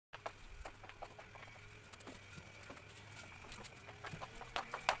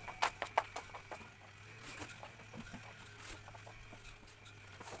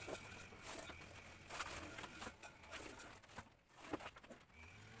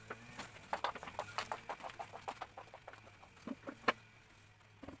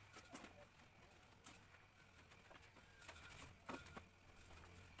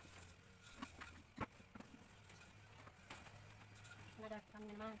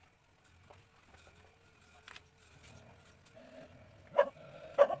naman.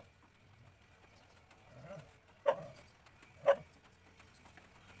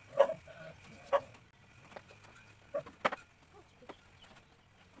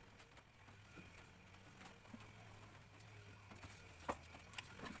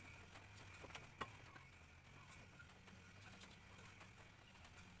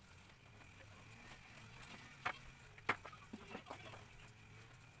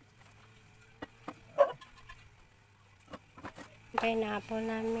 Pineapple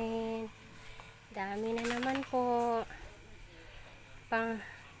namin. Dami na naman po. Pang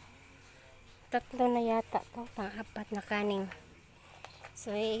tatlo na yata to. Pang apat na kaning.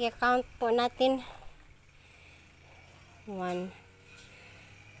 So, i-count po natin. 1,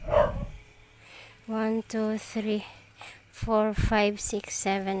 2, 3, 4, 5, 6,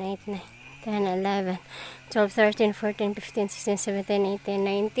 7, 8, 9, 10, 11, 12, 13, 14, 15, 16, 17, 18,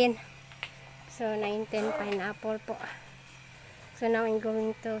 19. So, 19 pineapple po. So now I'm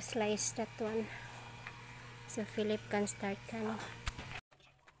going to slice that one. So Philip can start cutting.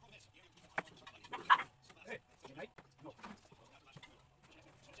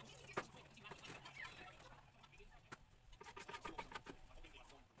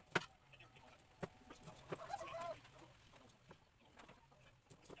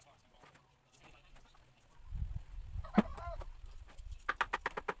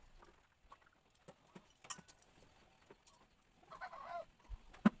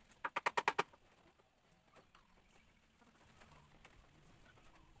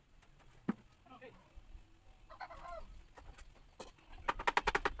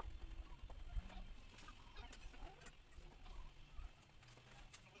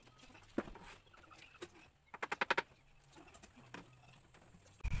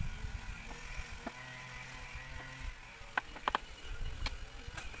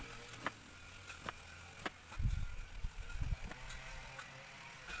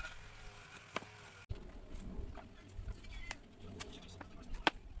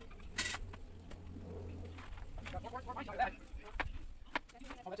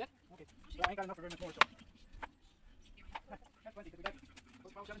 Oh, that's it? Okay. So I ain't got enough for very much more, so. That's plenty, because we got,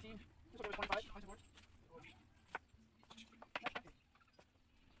 those 12, 17, this will give us 25, 24.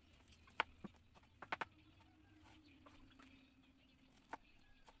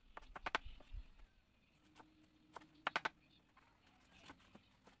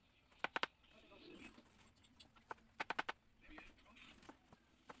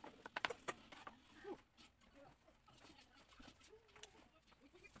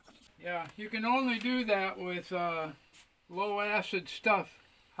 Yeah, you can only do that with low acid stuff,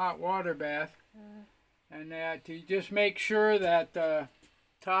 hot water bath, and that you just make sure that the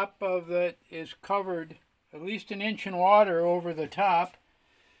top of it is covered at least an inch in water over the top,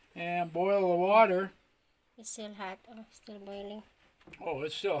 and boil the water. It's still hot. Oh, still boiling. Oh,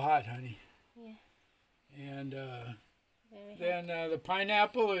 it's still hot, honey. Yeah. And Very then the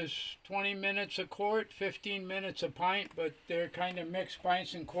pineapple is 20 minutes a quart, 15 minutes a pint, but they're kind of mixed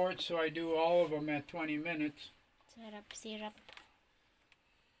pints and quarts, so I do all of them at 20 minutes. Syrup.